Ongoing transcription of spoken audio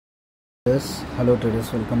Hello traders,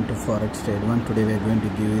 welcome to Forex Trade 1. Today we are going to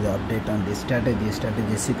give you the update on the strategy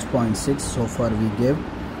 6.6. So far we gave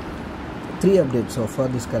 3 updates so far.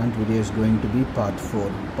 This current video is going to be part 4.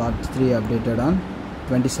 Part 3 updated on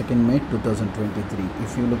 22nd May 2023.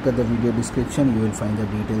 If you look at the video description, you will find the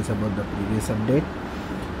details about the previous update.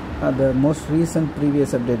 The most recent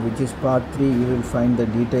previous update, which is part 3, you will find the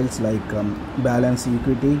details like balance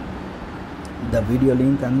equity, the video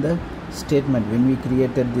link and the statement. When we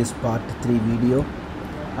created this part 3 video,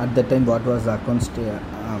 at the time what was the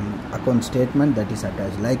account statement that is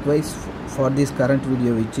attached. Likewise for this current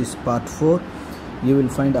video, which is part 4, you will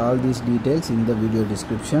find all these details in the video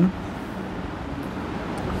description.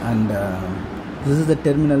 And this is the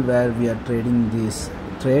terminal where we are trading these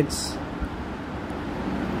trades.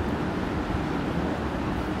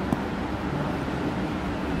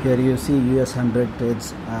 Here you see US 100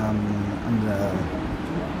 trades and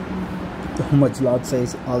how much lot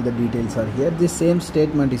size, all the details are here. This same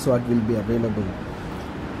statement is what will be available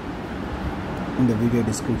in the video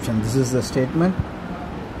description. This is the statement.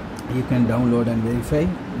 You can download and verify.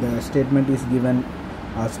 The statement is given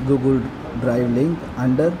as Google Drive link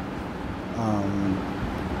under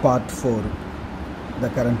part 4, the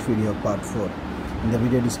current video part 4. In the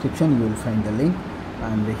video description you will find the link.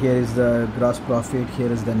 And here is the gross profit,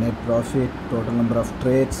 here is the net profit, total number of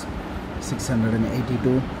trades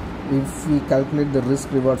 682. If we calculate the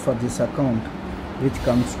risk reward for this account, which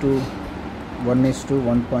comes to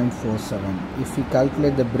 1:1.47. If we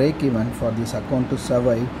calculate the break even for this account to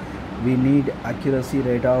survive, we need accuracy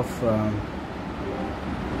rate of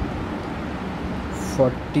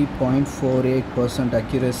 40.48%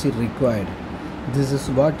 accuracy required. This is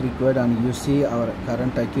what required, and you see our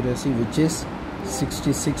current accuracy, which is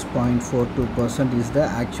 66.42% is the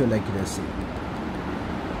actual accuracy.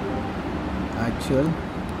 Actual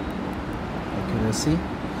accuracy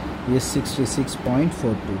is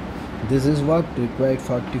 66.42. This is what required,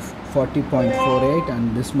 40.48,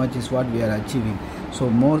 and this much is what we are achieving. So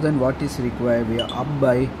more than what is required. We are up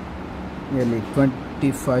by nearly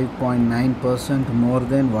 25.9% more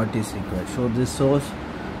than what is required. So this shows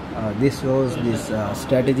this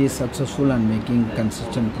strategy is successful and making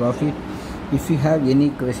consistent profit. If you have any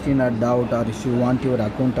question or doubt, or if you want your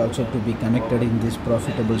account also to be connected in this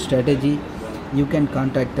profitable strategy, you can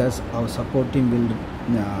contact us. Our support team will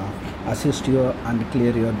assist you and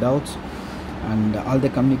clear your doubts, and all the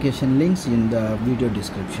communication links in the video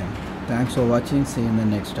description. Thanks for watching. See you in the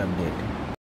next update.